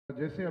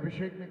जैसे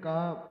अभिषेक ने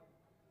कहा,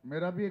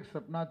 मेरा भी एक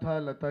सपना था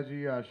लता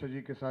जी या आशा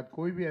जी के साथ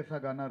कोई भी ऐसा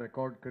गाना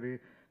रिकॉर्ड करे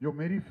जो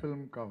मेरी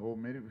फिल्म का हो,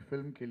 मेरी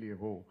फिल्म के लिए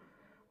हो।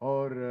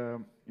 और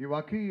ये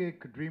वाकई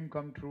एक ड्रीम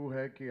कम ट्रू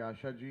है कि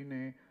आशा जी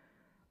ने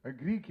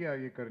एग्री किया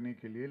ये करने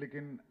के लिए।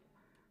 लेकिन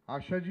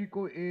आशा जी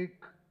को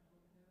एक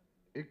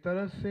एक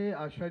तरह से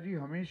आशा जी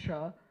हमेशा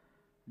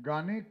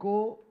गाने को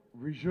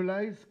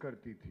विजुलाइज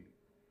करती थी,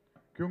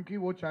 क्योंकि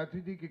वो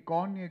चाहती थी कि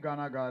कौन ये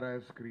गाना गा रहा है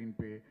स्क्रीन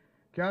पे,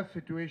 क्या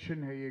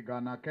सिचुएशन है, ये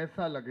गाना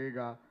कैसा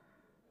लगेगा,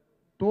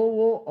 तो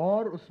वो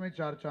और उसमें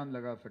चार चांद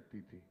लगा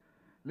सकती थी।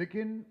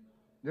 लेकिन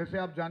जैसे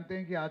आप जानते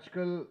हैं कि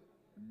आजकल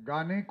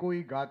गाने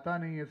कोई गाता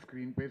नहीं है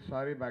स्क्रीन पे,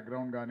 सारे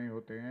बैकग्राउंड गाने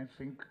होते हैं,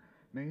 सिंक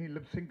नहीं,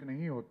 लिप सिंक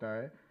नहीं होता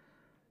है।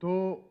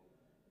 तो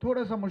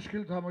थोड़ा सा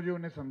मुश्किल था मुझे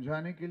उन्हें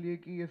समझाने के लिए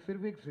कि ये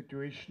सिर्फ एक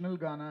सिचुएशनल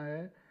गाना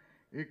है,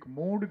 एक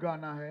मूड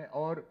गाना है।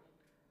 और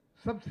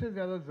सबसे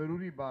ज़्यादा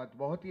ज़रूरी बात,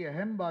 बहुत ही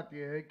अहम बात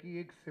यह है कि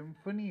एक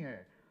सिम्फनी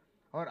है।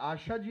 और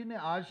आशा जी ने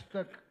आज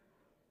तक,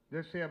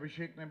 जैसे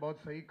अभिषेक ने बहुत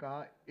सही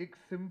कहा, एक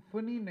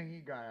सिम्फनी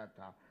नहीं गाया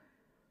था।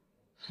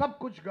 सब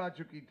कुछ गा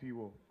चुकी थी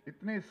वो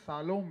इतने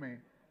सालों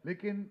में,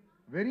 लेकिन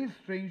very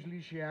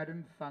strangely she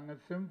hadn't sung a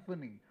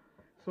symphony.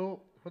 So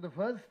for the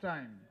first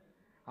time,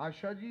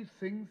 Asha ji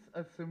sings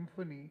a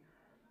symphony,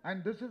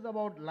 and this is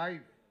about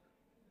life.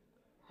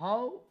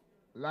 How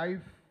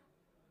life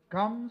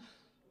comes,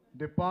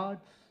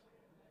 departs,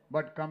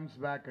 but comes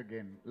back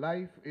again.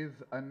 Life is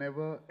a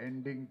never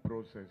ending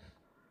process.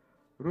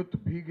 रुत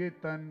भीगे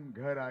तन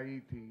घर आई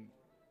थी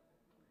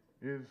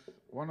is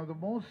one of the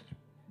most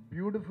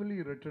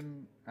beautifully written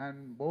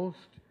and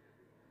most,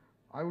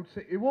 I would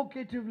say,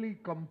 evocatively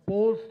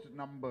composed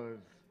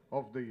numbers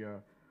of the year.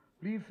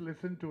 Please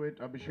listen to it,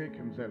 Abhishek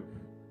himself.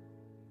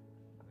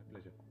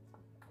 Pleasure.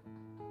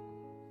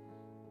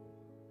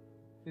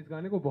 इस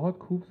गाने को बहुत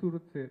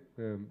खूबसूरत से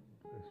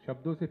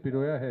शब्दों से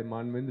पिरोया है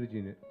मानवेंद्र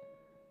जी ने,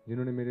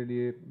 जिन्होंने मेरे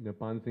लिए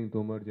पान सिंह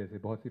तोमर जैसे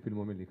बहुत सी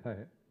फिल्मों में लिखा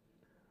है।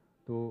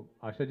 तो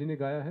आशा जी ने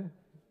गाया है,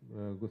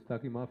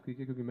 गुस्ताखी माफ़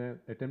कीजिए क्योंकि मैं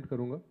अटेम्प्ट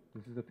करूंगा।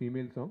 This is a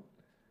female song.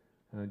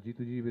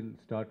 Jitu ji will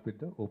start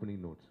with the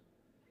opening notes.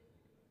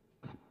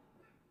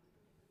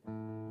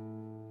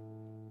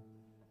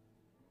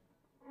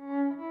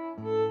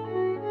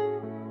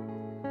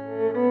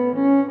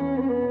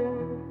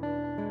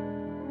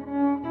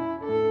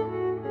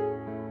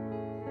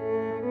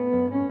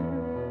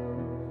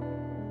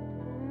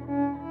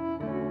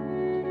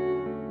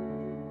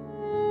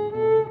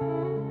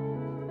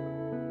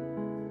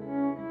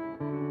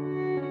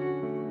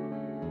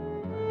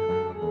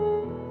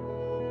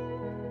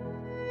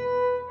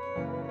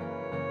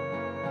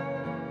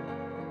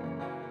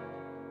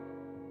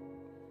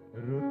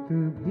 रुत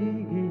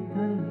भीगी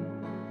तन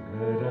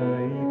घर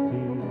आई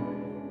थी,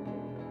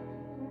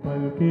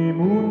 पलके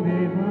मूंदे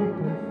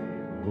वापस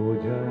हो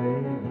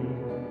जाएगी,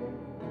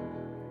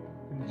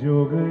 जो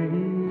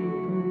गई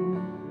तो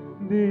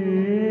दे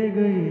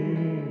गई,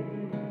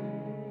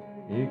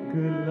 एक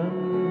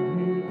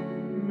लम्हे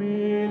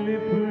में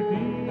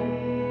लिपटी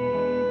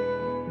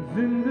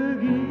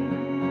जिंदगी।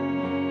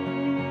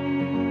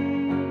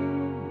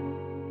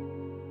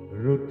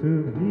 रुत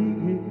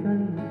भीगी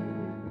तन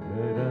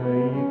घर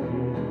आई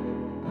थी,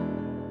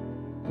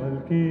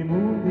 पलके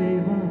मूंदे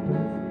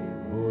वापस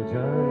हो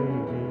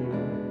जाएगी,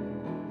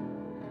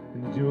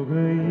 जो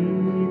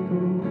गई तो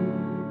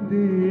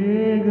दे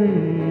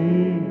गई,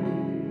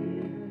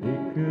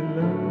 एक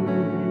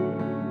लम्हे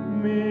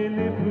में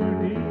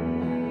लिपटी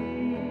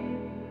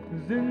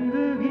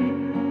जिंदगी।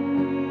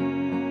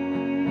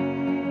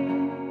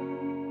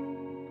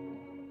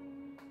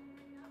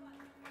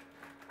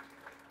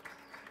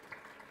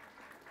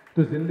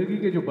 तो ज़िंदगी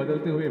के जो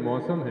बदलते हुए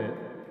मौसम हैं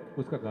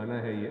उसका गाना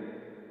है ये।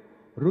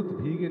 रुत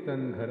भीगे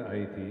तन घर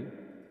आई थी,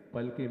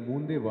 पल के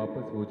मूंदे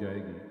वापस हो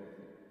जाएगी,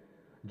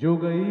 जो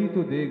गई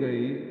तो दे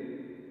गई,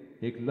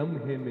 एक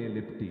लम्हे में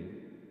लिपटी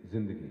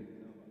जिंदगी।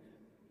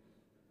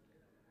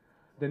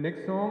 The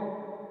next song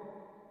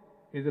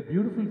is a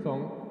beautiful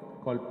song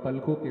called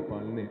पलकों के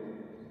पालने,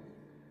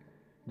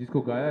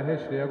 जिसको गाया है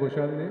श्रेया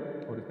घोषाल ने,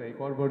 और इसका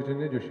एक और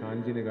वर्जन है जो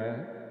शान जी ने गाया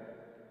है।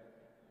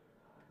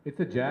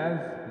 It's a jazz,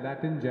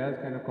 Latin jazz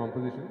kind of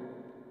composition.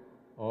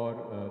 और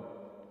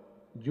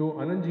जो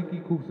आनंद जी की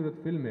खूबसूरत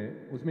फिल्म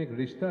है उसमें एक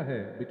रिश्ता है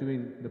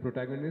बिटवीन द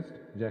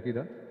प्रोटैगनिस्ट जैकी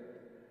दा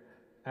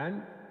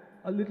एंड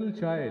अ लिटिल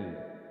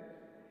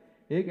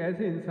चाइल्ड। एक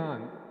ऐसे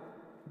इंसान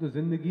जो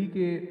ज़िंदगी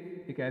के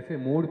एक ऐसे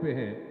मोड़ पे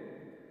हैं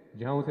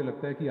जहाँ उसे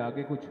लगता है कि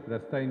आगे कुछ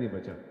रास्ता ही नहीं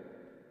बचा।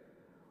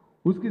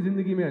 उसकी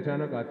ज़िंदगी में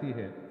अचानक आती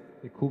है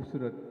एक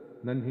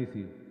खूबसूरत नन्ही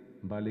सी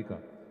बालिका,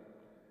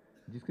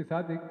 जिसके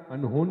साथ एक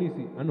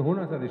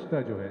अनहोना सा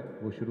रिश्ता जो है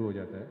वो शुरू हो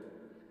जाता है।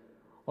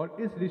 और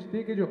इस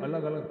रिश्ते के जो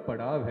अलग अलग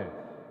पड़ाव हैं,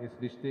 इस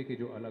रिश्ते के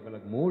जो अलग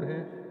अलग मोड़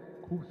हैं,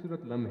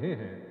 खूबसूरत लम्हे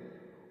हैं,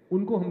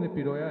 उनको हमने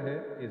पिरोया है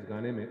इस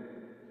गाने में।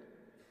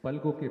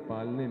 पलकों के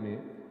पालने में,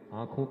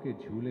 आंखों के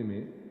झूले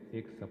में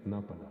एक सपना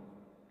पला।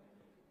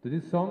 तो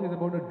this song is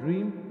about a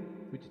dream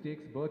which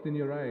takes birth in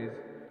your eyes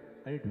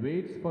and it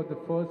waits for the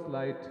first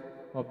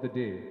light of the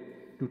day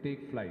to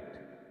take flight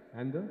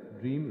and the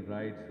dream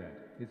rides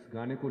that. इस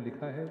गाने को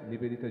लिखा है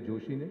निवेदिता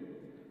जोशी ने,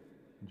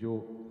 जो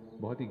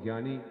बहुत ही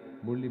ज्ञानी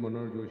मुरली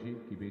मनोहर जोशी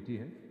की बेटी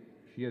है.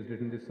 She has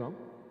written this song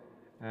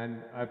and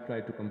I've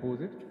tried to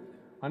compose it.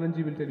 Anand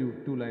ji will tell you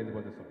 2 lines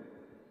about the song.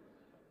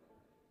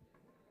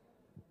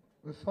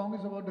 The song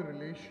is about a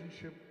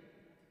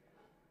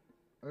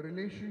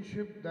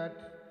relationship that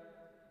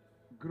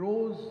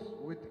grows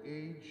with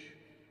age,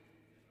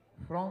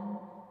 from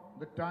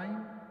the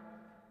time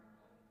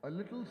a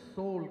little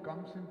soul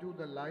comes into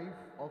the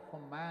life of a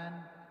man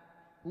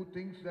who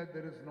thinks that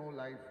there is no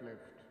life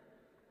left.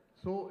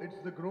 So it's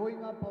the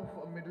growing up of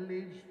a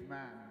middle-aged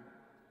man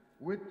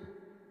with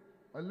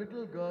a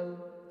little girl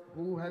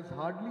who has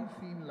hardly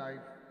seen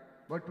life,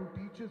 but who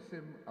teaches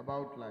him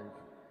about life.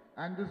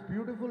 And this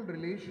beautiful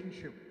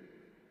relationship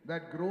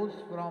that grows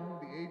from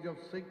the age of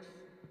 6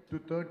 to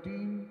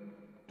 13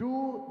 to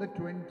the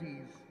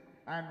 20s,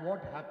 and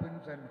what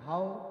happens and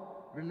how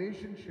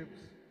relationships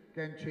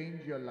can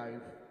change your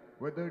life,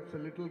 whether it's a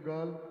little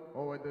girl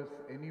or whether it's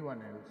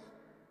anyone else.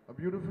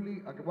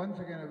 Once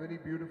again, a very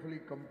beautifully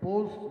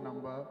composed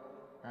number,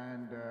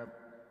 and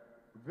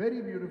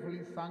very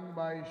beautifully sung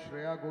by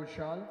Shreya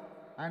Ghoshal,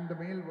 and the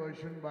male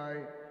version by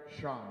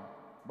Shan.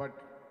 But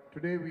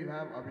today we'll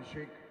have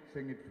Abhishek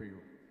sing it for you.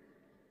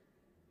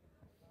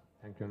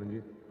 Thank you, Anand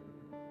ji.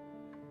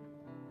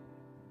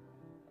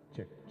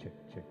 Check, check,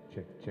 check,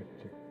 check, check,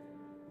 check.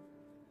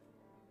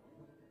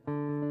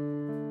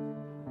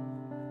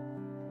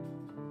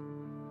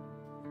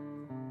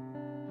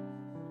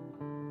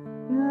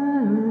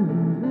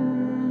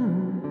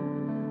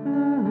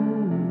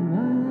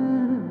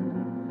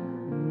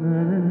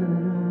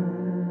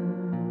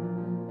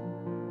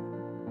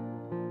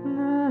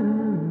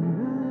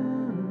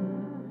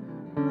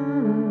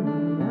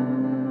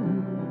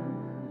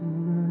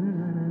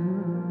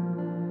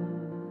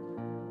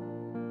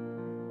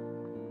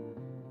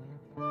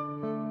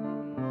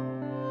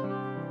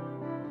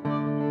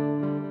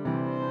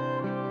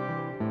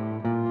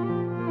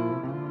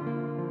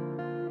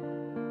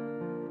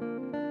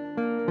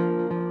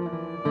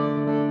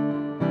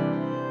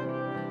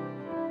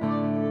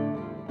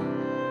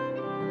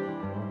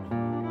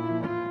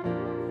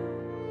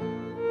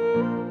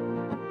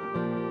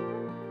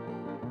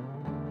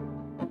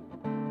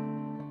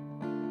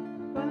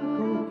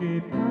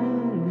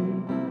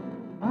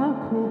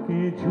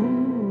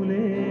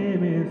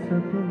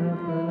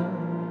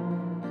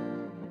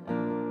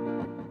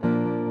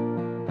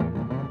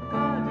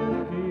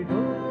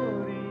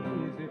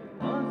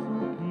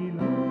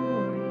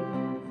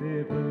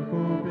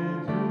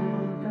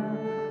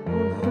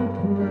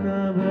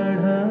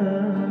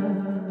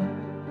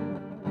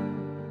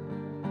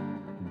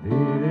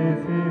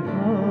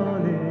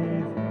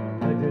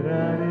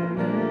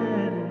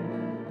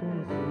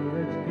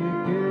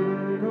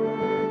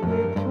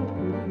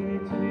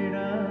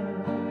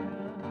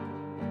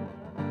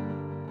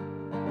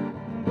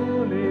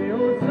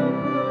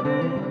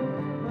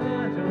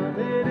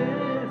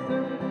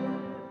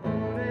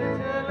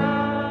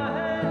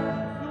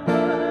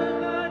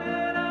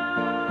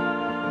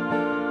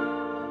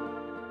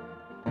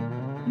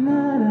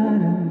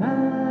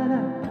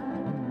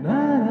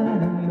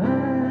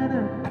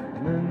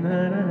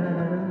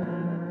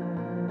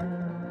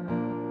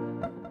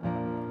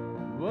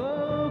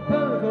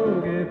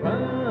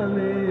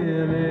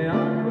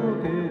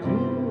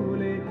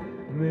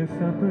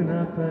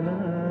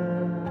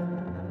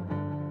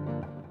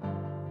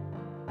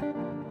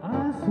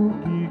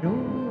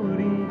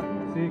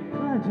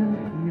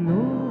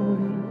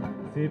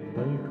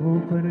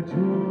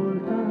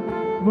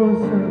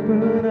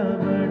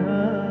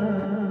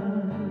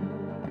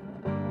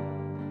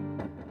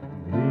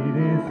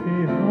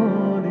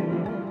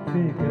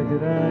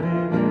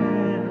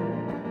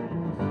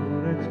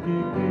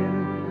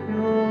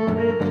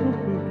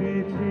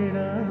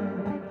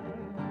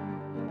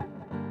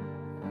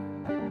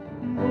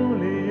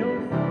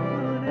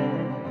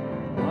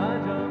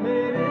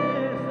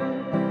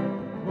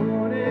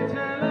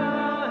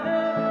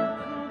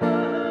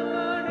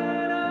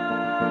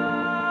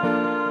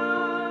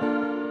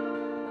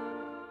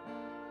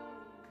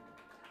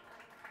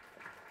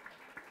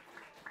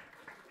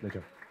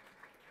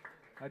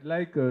 I'd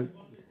like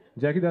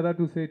Jackie Dada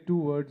to say 2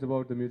 words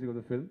about the music of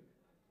the film.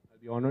 I'll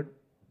be honored.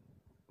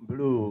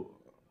 बिड़ू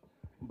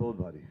बहुत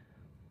भारी,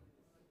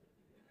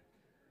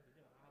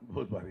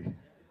 बहुत भारी,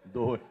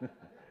 दो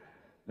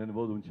नहीं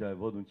बहुत ऊंचा है,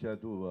 बहुत ऊंचा है.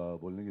 तो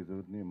बोलने की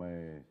जरूरत नहीं.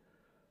 मैं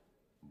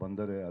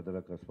बंदर है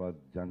अदरक का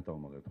स्वाद जानता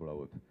हूँ, मगर थोड़ा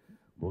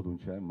बहुत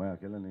ऊंचा है. मैं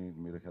अकेला नहीं,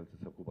 मेरे ख्याल से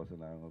सबको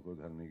पसंद आएगा. कोई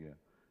घर नहीं गया,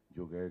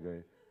 जो गए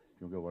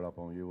क्योंकि वड़ा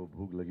पाव ये वो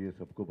भूख लगी है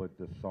सबको. But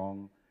the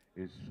song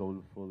is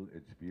soulful,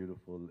 it's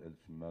beautiful,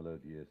 it's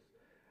melodious.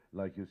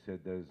 Like you said,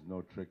 there's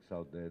no tricks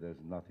out there, there's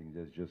nothing,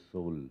 there's just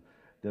soul.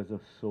 There's a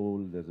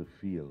soul, there's a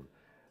feel.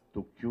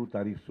 तो क्यों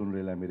तारीफ सुन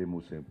रहे हैं मेरे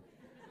मुंह से?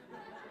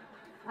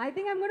 I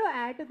think I'm going to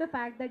add to the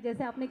fact that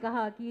जैसे आपने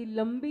कहा कि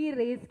लंबी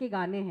रेस के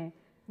गाने हैं,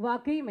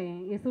 वाकई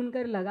में ये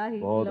सुनकर लगा ही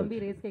लंबी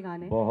रेस के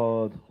गाने.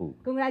 बहुत खूब.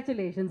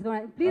 Congratulations.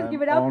 Please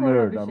give it up for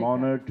Abhishek. I'm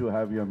honored to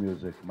have your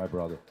music, my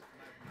brother.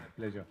 My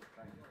pleasure.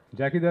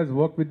 Jackie has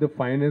worked with the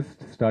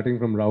finest, starting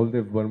from Rahul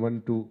Dev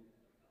Burman to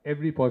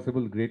every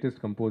possible greatest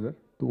composer.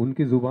 तो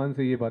उनकी ज़ुबान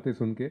से ये बातें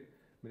सुन के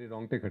मेरे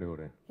रोंगटे खड़े हो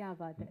रहे हैं. क्या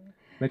बात है.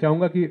 मैं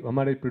चाहूँगा कि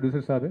हमारे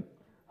प्रोड्यूसर साहब है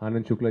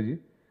आनंद शुक्ला जी,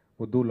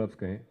 वो 2 लफ्ज़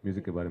कहें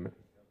म्यूज़िक के बारे में.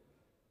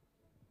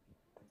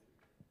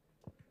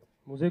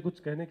 मुझे कुछ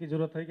कहने की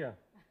ज़रूरत है क्या?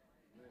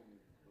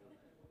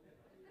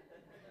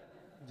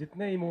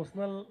 जितने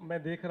इमोशनल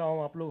मैं देख रहा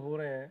हूँ आप लोग हो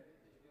रहे हैं,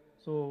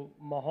 सो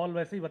माहौल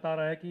वैसे ही बता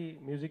रहा है कि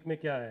म्यूज़िक में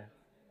क्या है.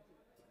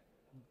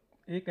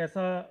 एक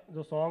ऐसा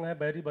जो सॉन्ग है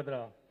बैरी बदरा,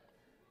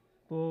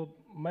 तो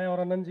मैं और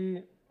आनंद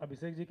जी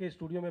अभिषेक जी के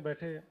स्टूडियो में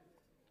बैठे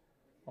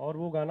और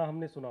वो गाना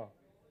हमने सुना.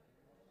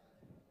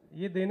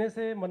 ये देने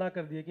से मना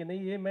कर दिए कि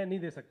नहीं ये मैं नहीं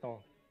दे सकता हूँ.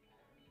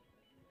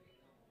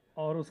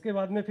 और उसके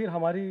बाद में फिर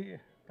हमारी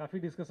काफ़ी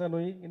डिस्कशन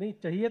हुई कि नहीं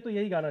चाहिए तो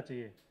यही गाना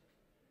चाहिए,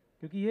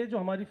 क्योंकि ये जो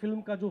हमारी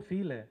फिल्म का जो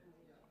फील है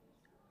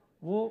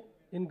वो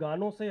इन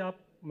गानों से आप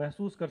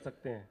महसूस कर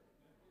सकते हैं.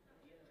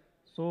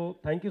 So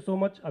thank you so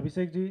much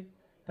Abhishek ji,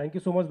 thank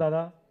you so much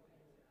दादा.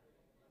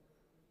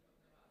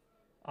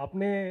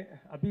 आपने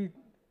अभी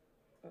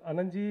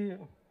आनंद जी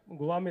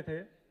गोवा में थे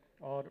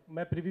और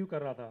मैं प्रीव्यू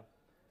कर रहा था,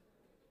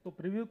 तो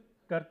प्रीव्यू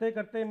करते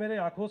करते मेरे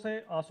आंखों से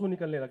आंसू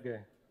निकलने लग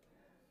गए.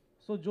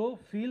 सो जो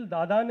फील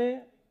दादा ने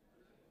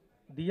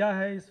दिया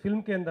है इस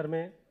फिल्म के अंदर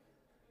में,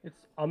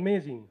 इट्स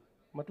अमेजिंग.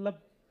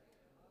 मतलब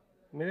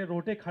मेरे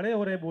रोटे खड़े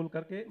हो रहे हैं बोल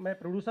करके. मैं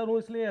प्रोड्यूसर हूँ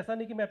इसलिए ऐसा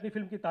नहीं कि मैं अपनी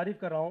फिल्म की तारीफ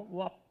कर रहा हूँ,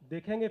 वो आप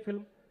देखेंगे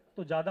फिल्म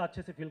तो ज़्यादा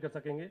अच्छे से फील कर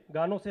सकेंगे.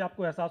 गानों से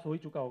आपको एहसास हो ही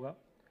चुका होगा.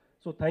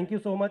 So thank you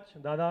so much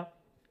दादा,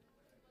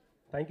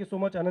 thank you so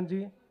much Anand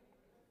ji,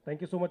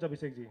 thank you so much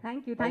Abhishek ji.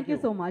 Thank you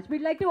so much.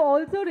 We'd like to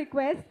also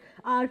request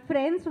our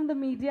friends from the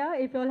media,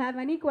 if you all have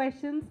any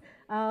questions,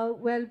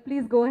 well,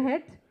 please go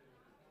ahead.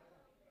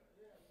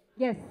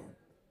 Yes.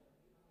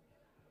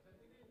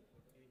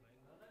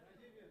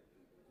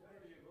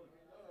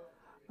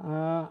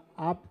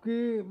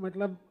 आपकी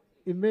मतलब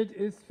image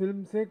इस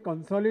film से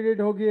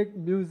consolidate होगी एक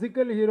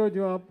musical hero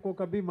जो आपको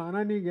कभी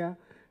माना नहीं गया,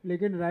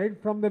 लेकिन right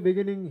from the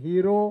beginning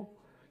hero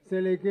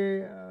से लेके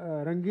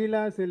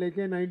रंगीला से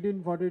लेके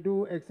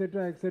 1942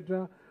 etcetera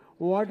etcetera.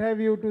 What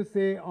have you to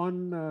से on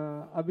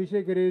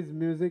Abhishek raise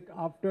music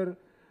after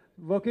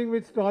working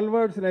with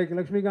stalwarts like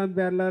Laxmikant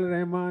parallel,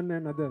 Rahman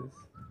and others?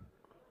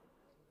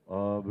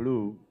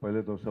 भिड़ू,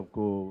 पहले तो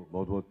सबको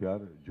बहुत बहुत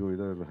प्यार. जो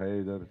इधर है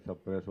इधर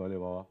सब प्रेस वाले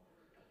बाबा,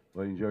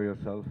 enjoy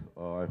yourself.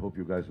 I hope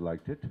you guys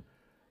liked it.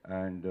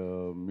 And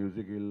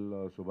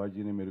musical Subhash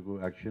ji ने मेरे को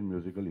एक्शन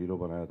म्यूजिकल हीरो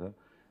बनाया था.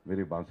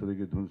 मेरी बांसुरी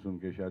की धुन सुन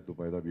के शायद तू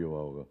पैदा भी हुआ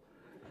होगा.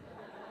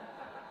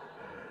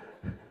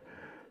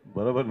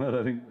 बराबर ना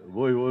डार्लिंग?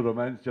 वो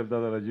रोमांस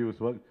चलता था राजीव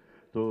उस वक्त.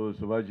 तो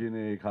सुभाष जी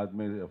ने एक हाथ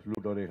में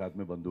फ्लूट और एक हाथ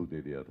में बंदूक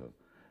दे दिया था,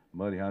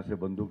 मगर यहाँ से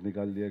बंदूक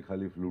निकाल दिया,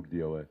 खाली फ्लूट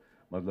दिया हुआ है,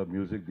 मतलब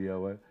म्यूज़िक दिया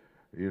हुआ है.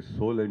 ये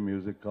सोल है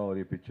म्यूज़िक का, और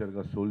ये पिक्चर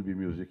का सोल भी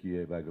म्यूज़िक ही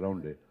है,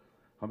 बैकग्राउंड है.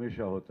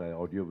 हमेशा होता है,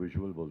 ऑडियो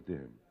विजुअल बोलते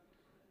हैं,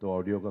 तो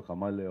ऑडियो का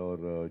कमाल है.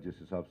 और जिस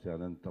हिसाब से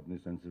अनंत अपनी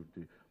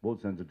सेंसिटिविटी,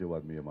 बहुत सेंसिटिव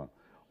आदमी है माँ,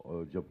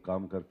 और जब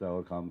काम करता है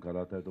और काम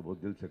कराता है तो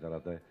बहुत दिल से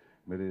कराता है.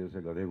 मेरे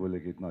जैसे गधे को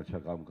लेके इतना अच्छा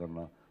काम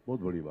करना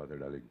बहुत बड़ी बात है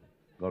darling.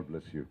 God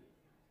bless you.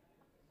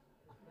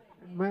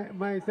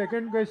 My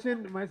second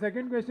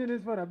question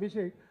is for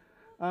Abhishek.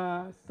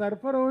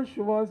 Sarfarosh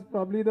was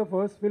probably the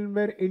first film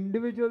where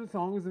individual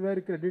songs were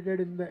credited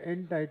in the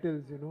end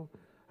titles, you know.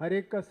 Har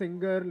ek ka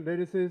singer,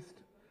 lyricist,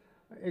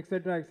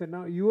 etc. etc.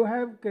 Now you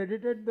have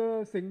credited the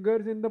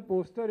singers in the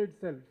poster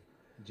itself.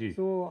 Ji.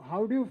 So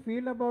how do you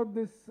feel about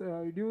this?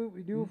 Do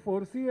you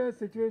foresee a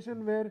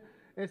situation where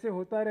ऐसे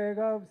होता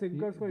रहेगा,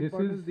 singers को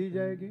importance दी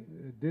जाएगी?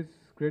 This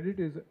credit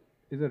is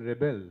a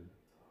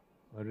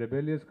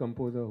rebellious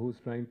composer who's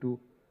trying to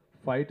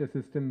fight a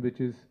system which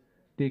is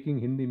taking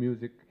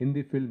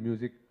Hindi film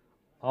music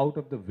out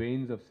of the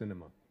veins of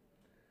cinema.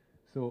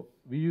 So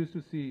we used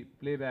to see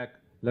playback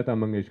Lata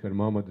Mangeshkar,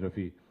 Mohammad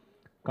Rafi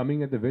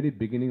coming at the very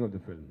beginning of the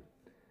film.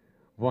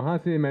 वहाँ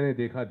से मैंने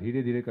देखा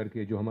धीरे धीरे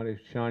करके जो हमारे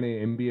शाने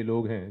MBA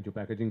लोग हैं जो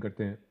पैकेजिंग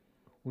करते हैं,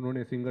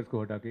 उन्होंने सिंगर्स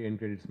को हटा के एंड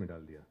क्रेडिट्स में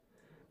डाल दिया.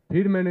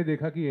 फिर मैंने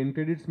देखा कि एंड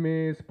क्रेडिट्स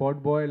में spot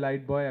boy,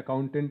 light boy,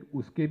 accountant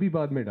उसके भी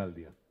बाद में डाल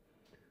दिया.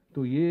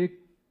 तो ये एक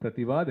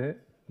प्रतिवाद है,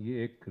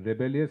 ये एक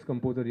रेबेलियस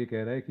कंपोजर ये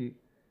कह रहा है कि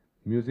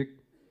म्यूजिक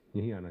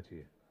यहीं आना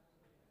चाहिए.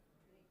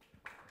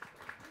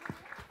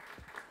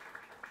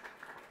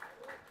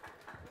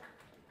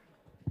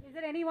 Is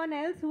there anyone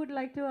else who would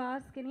like to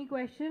ask any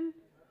question?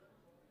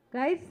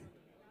 Guys?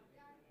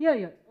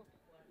 Here.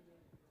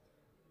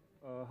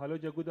 Hello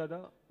Jagu Dada,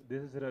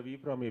 this is Ravi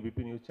from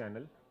ABP News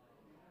Channel.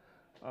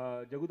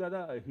 जगू दादा,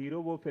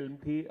 हीरो वो फिल्म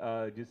थी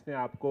जिसने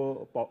आपको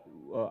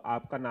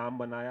आपका नाम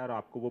बनाया और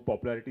आपको वो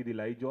पॉपुलैरिटी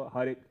दिलाई जो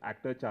हर एक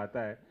एक्टर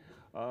चाहता है.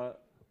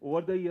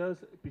 ओवर द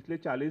इयर्स, पिछले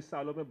 40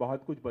 सालों में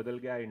बहुत कुछ बदल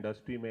गया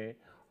इंडस्ट्री में.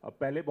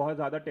 पहले बहुत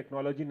ज़्यादा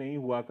टेक्नोलॉजी नहीं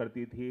हुआ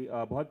करती थी,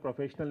 बहुत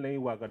प्रोफेशनल नहीं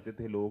हुआ करते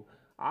थे लोग.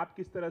 आप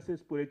किस तरह से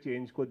इस पूरे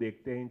चेंज को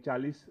देखते हैं? इन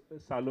 40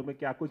 सालों में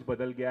क्या कुछ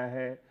बदल गया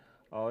है,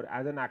 और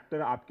एज एन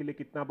एक्टर आपके लिए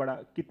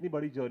कितनी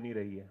बड़ी जर्नी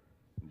रही है?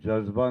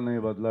 जज्बा नहीं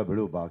बदला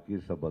भिड़ू, बाकी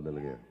सब बदल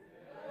गया.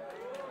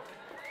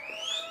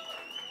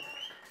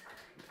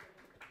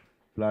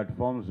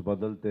 प्लेटफॉर्म्स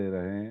बदलते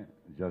रहें,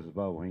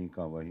 जज्बा वहीं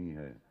का वहीं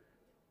है।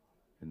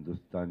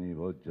 हिंदुस्तानी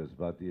बहुत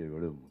जज्बाती है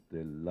madam,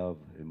 they love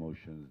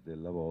emotions, they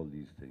love all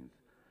these things.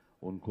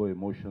 उनको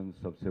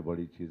इमोशंस सबसे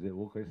बड़ी चीज़ है,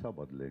 वो कैसा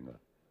बदलेगा?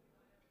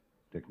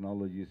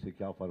 टेक्नोलॉजी से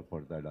क्या फ़र्क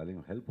पड़ता है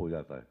डार्लिंग, हेल्प हो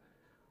जाता है,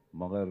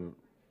 मगर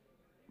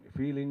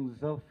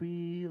फीलिंग्स ऑफ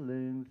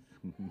फीलिंग्स।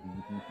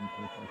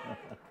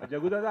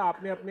 जगू दादा,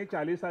 आपने अपने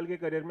 40 साल के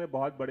करियर में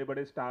बहुत बड़े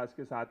बड़े स्टार्स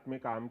के साथ में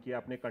काम किया,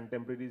 अपने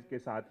कंटेम्प्रेरीज के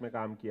साथ में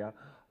काम किया।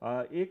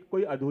 एक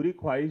कोई अधूरी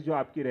ख्वाहिश जो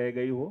आपकी रह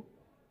गई हो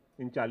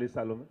इन 40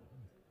 सालों में?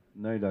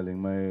 नहीं डार्लिंग,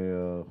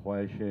 मैं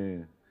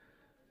ख्वाहिशें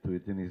तो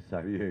इतनी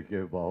सारी है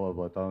कि बाबा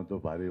बताऊं तो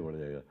भारी पड़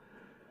जाएगा।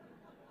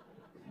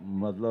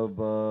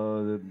 मतलब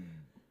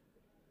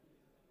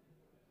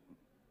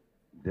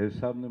देव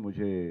साहब ने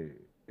मुझे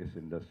इस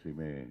इंडस्ट्री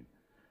में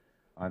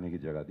आने की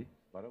जगह दी,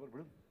 बराबर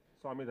बड़े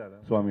स्वामी दादा।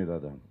 स्वामी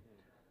दादा।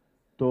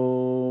 तो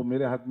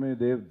मेरे हाथ में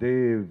देव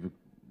देव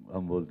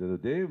हम बोलते थे,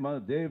 देव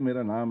देव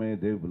मेरा नाम है,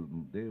 देव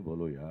देव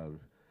बोलो यार।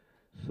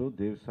 सो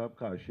देव साहब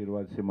का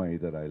आशीर्वाद से मैं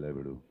इधर आया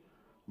बेड़ू।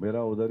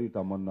 मेरा उधर ही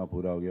तमन्ना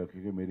पूरा हो गया,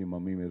 क्योंकि मेरी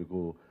मम्मी मेरे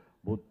को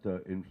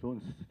बहुत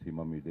इन्फ्लुएंस थी,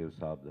 मम्मी देव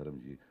साहब धर्म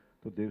जी।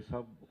 तो देव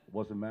साहब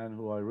was a man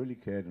who I really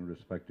cared and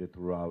respected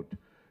through out.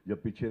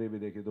 जब पिक्चरें भी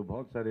देखे तो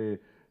बहुत सारे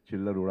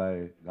चिल्लर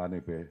उड़ाए गाने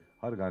पे,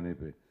 हर गाने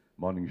पे,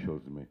 मॉर्निंग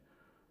शोज में।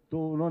 तो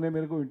उन्होंने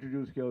मेरे को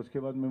इंट्रोड्यूस किया। उसके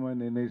बाद में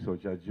मैंने नहीं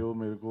सोचा, जो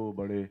मेरे को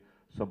बड़े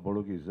सब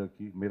बड़ों की इज्जत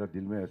की, मेरा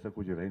दिल में ऐसा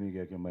कुछ रह नहीं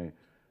गया कि मैं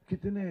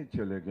कितने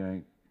चले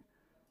गए,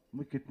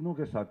 मैं कितनों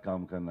के साथ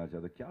काम करना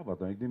चाहता, क्या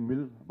बताऊं। एक दिन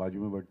मिल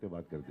बाजू में बैठ के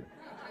बात करते।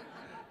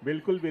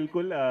 बिल्कुल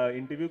बिल्कुल,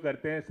 इंटरव्यू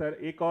करते हैं सर।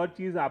 एक और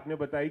चीज़ आपने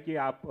बताई कि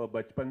आप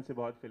बचपन से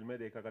बहुत फिल्में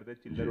देखा करते,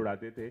 चिल्लर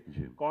उड़ाते थे।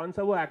 कौन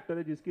सा वो एक्टर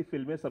है जिसकी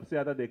फिल्में सबसे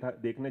ज़्यादा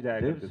देखने जाया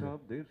करते थे?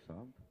 देव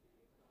साहब।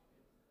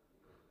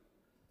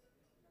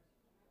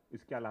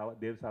 इसके अलावा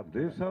देव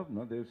साहब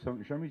ना, देव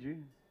साहब, शमी जी।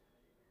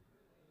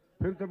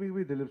 फिर कभी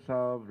कभी दिलीप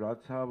साहब, राज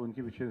साहब,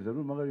 उनकी पिक्चर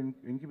जरूर, मगर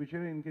इनकी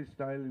पिक्चर, इनकी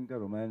स्टाइल, इनका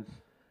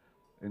रोमांस,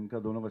 इनका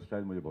दोनों का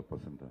स्टाइल मुझे बहुत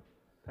पसंद था।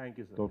 Thank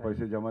you sir. तो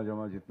पैसे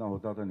जमा जितना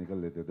होता था निकल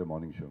लेते थे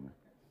मॉर्निंग शो में,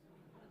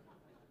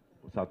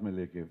 साथ में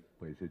लेके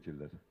पैसे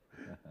चिल्लर।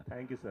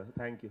 Thank you sir,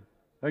 thank you.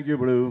 Thank you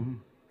बड़ू।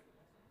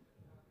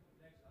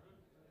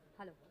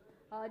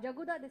 Hello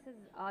जगूदा, this is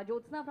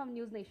Jyotsna from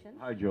news nation.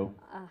 हाय जो।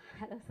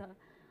 Hello sir.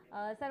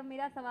 सर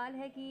मेरा सवाल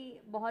है कि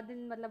बहुत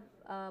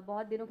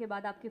दिनों के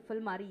बाद आपकी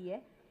फिल्म आ रही है।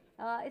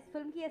 इस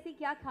फिल्म की ऐसी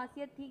क्या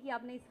खासियत थी कि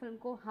आपने इस फिल्म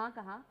को हाँ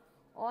कहा?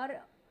 और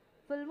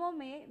फिल्मों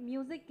में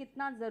म्यूज़िक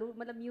कितना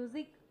मतलब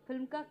म्यूज़िक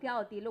फिल्म का क्या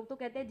होती है? लोग तो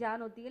कहते हैं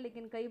जान होती है,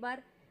 लेकिन कई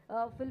बार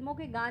फिल्मों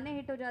के गाने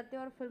हिट हो जाते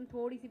हैं और फिल्म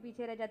थोड़ी सी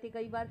पीछे रह जाती है।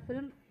 कई बार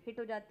फिल्म हिट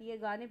हो जाती है,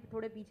 गाने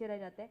थोड़े पीछे रह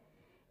जाते हैं।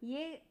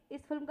 ये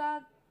इस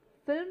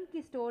फिल्म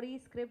की स्टोरी,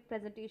 स्क्रिप्ट,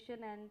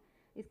 प्रेजेंटेशन एंड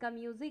इसका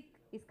म्यूज़िक,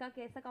 इसका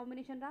कैसा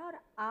कॉम्बिनेशन रहा? और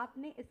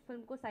आपने इस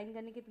फिल्म को साइन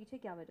करने के पीछे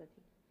क्या वजह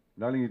थी?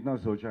 डार्लिंग, इतना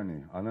सोचा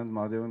नहीं। आनंद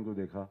महादेवन को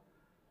देखा,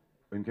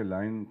 इनके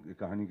लाइन,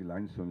 कहानी की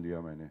लाइन सुन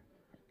लिया मैंने,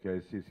 क्या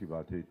ऐसी ऐसी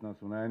बात है। इतना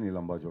सुनाया नहीं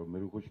लंबा जो,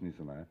 मेरे को कुछ नहीं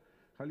सुनाया,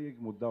 खाली एक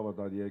मुद्दा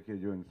बता दिया कि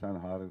जो इंसान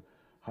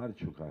हार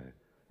चुका है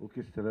वो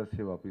किस तरह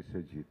से वापस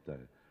से जीतता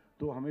है।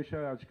 तो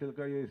हमेशा आजकल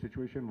का ये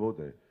सिचुएशन बहुत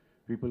है,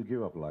 people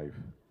give up life.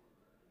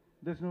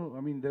 There's no,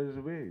 I mean, there is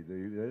a way,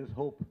 there is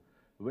hope,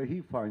 where he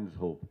finds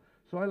hope.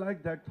 So I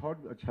like that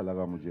thought, अच्छा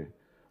लगा मुझे।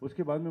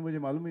 उसके बाद में मुझे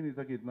मालूम ही नहीं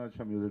था कि इतना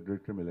अच्छा म्यूजिक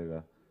डायरेक्टर मिलेगा,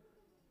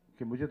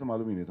 कि मुझे तो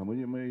मालूम ही नहीं था।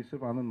 मैं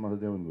सिर्फ आनंद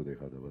महादेवन को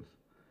देखा था बस।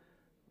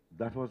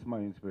 That was my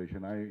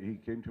inspiration. He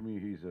came to me,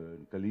 he's a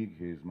colleague,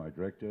 he's my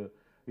director,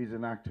 he's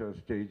an actor,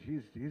 stage,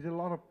 he's a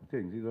lot of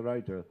things, he's a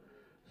writer.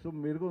 So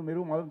मेरे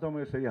को मालूम था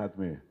मैं सही हाथ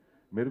में है।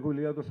 मेरे को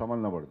लिया तो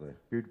संभालना पड़ता है,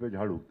 पीठ पे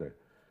झाड़ उगता है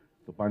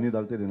तो पानी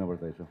डालते रहना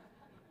पड़ता है।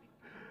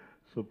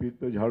 So पीठ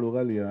पे झाड़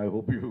उगा लिया। I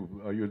hope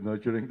you're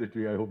nurturing the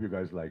tree. I hope you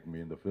guys like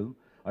me in the film.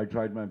 I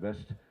tried my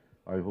best.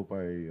 I hope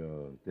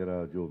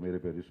तेरा जो मेरे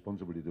पे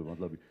रिस्पॉन्सिबिलिटी,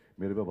 मतलब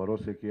मेरे पे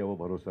भरोसे किया, वो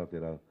भरोसा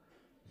तेरा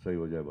सही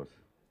हो जाए बस।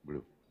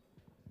 बिल्कुल।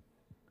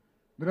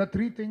 There are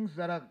three things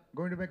that are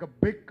going to make a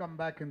big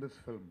comeback in this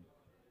film: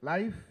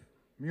 life,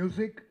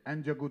 music,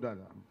 and Jagu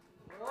Dada.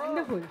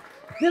 Wonderful.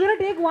 We're going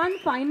to take one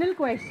final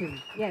question.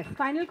 Yes,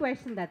 final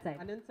question, that's it.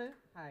 Anand sir,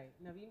 hi.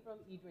 Naveen from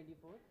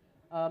E24.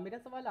 मेरा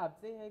सवाल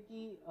आपसे है कि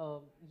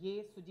ये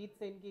सुजीत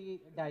सेन की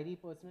diary,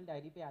 personal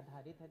diary पे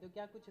आधारित है, तो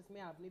क्या कुछ इसमें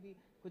आपने भी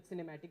कुछ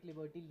सिनेमैटिक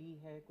लिबर्टी ली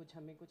है?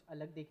 हमें कुछ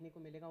अलग देखने को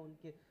मिलेगा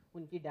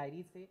उनकी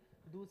डायरी से?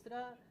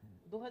 दूसरा,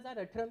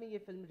 2018 में ये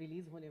फिल्म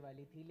रिलीज़ होने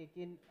वाली थी,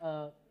 लेकिन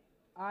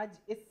आज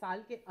इस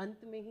साल के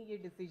अंत में ही ये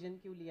डिसीजन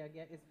क्यों लिया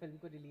गया इस फिल्म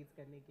को रिलीज़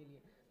करने के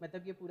लिए?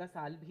 मतलब ये पूरा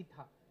साल भी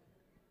था।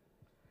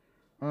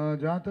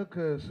 जहाँ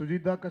तक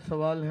सुजीत दा का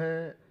सवाल है,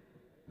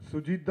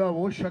 सुजीत दा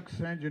वो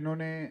शख्स हैं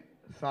जिन्होंने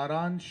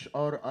सारांश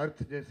और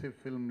अर्थ जैसे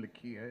फिल्म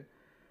लिखी है।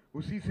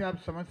 उसी से आप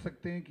समझ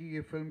सकते हैं कि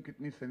ये फिल्म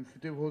कितनी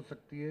सेंसिटिव हो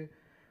सकती है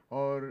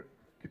और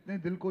कितने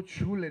दिल को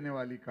छू लेने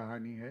वाली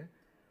कहानी है।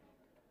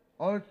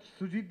 और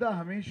सुजीत दा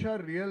हमेशा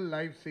रियल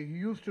लाइफ से, ही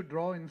used to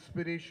draw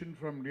inspiration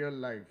from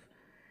real life,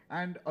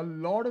 and a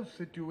lot of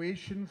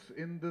situations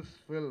in this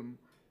film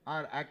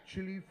are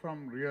actually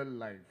from real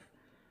life,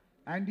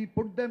 and he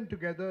put them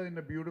together in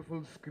a beautiful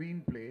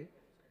screenplay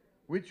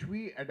which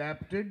we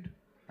adapted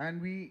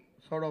and we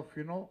sort of,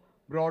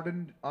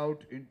 broadened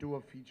out into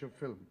a feature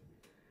film.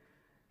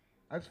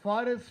 As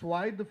far as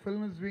why the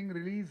film is being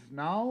released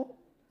now,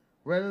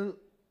 well,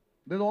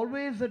 there's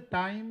always a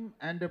time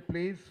and a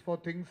place for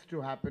things to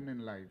happen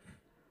in life.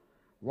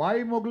 Why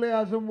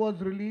Mughal-e-Azam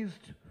was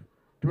released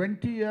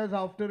 20 years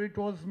after it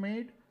was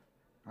made,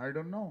 I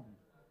don't know.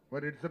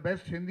 But it's the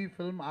best Hindi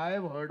film I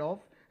have heard of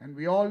and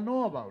we all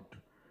know about.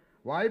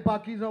 Why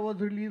Pakiza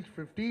was released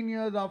 15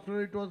 years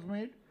after it was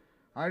made,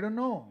 I don't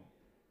know.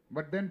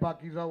 But then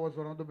Pakiza was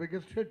one of the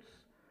biggest hits.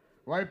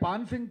 Why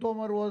Pan Singh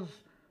Tomar was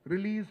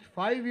released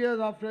 5 years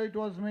after it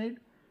was made,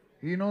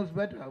 he knows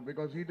better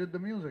because he did the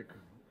music.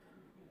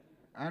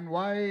 And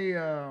why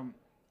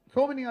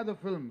so many other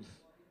films.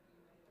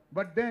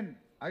 But then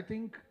I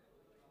think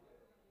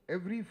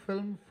every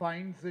film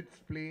finds its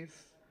place.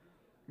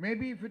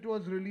 Maybe if it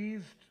was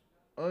released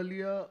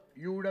earlier,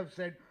 you would have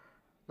said,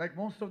 like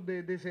most of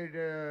they said,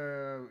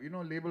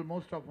 label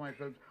most of my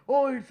films,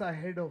 oh, it's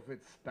ahead of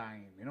its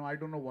time. I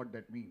don't know what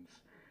that means.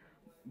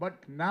 But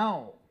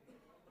now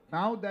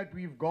that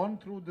we've gone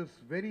through this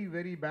very,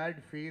 very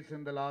bad phase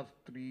in the last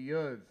 3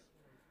 years,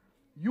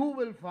 you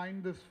will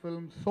find this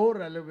film so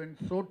relevant,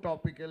 so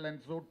topical and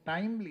so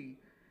timely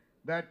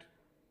that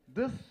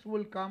this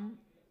will come.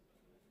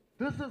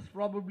 This is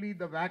probably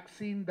the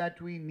vaccine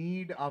that we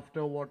need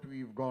after what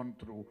we've gone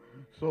through.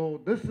 So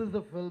this is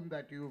the film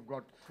that you've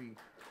got to see.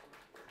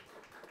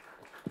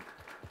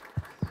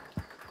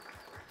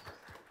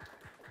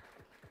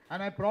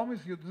 And I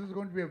promise you, this is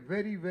going to be a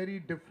very, very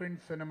different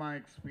cinema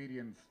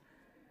experience.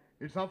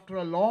 It's after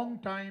a long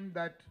time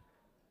that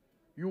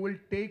you will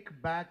take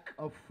back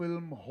a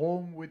film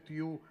home with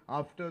you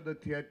after the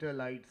theater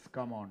lights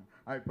come on.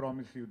 I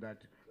promise you that.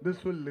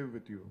 This will live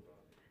with you.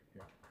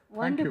 Yeah.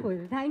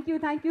 Wonderful. Thank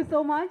you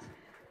so much.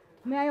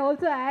 May I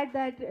also add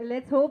that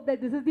let's hope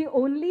that this is the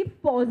only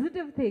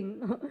positive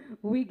thing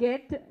we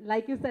get,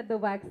 like you said, the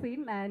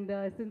vaccine. And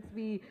since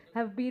we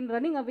have been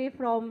running away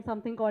from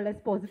something called as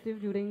positive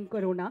during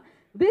Corona,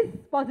 this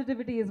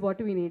positivity is what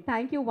we need.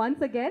 Thank you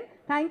once again.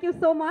 Thank you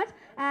so much.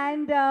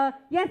 And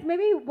yes,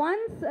 maybe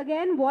once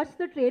again watch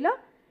the trailer.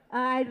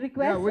 I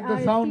request with the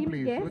our sound, esteemed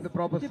please, guests with the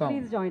proper to sound.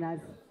 please join us.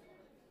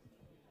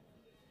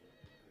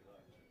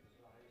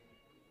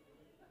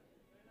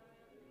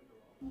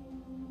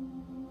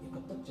 ये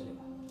कब तक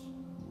चलेगा?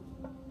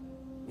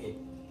 ये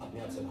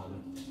अपने आप से भागना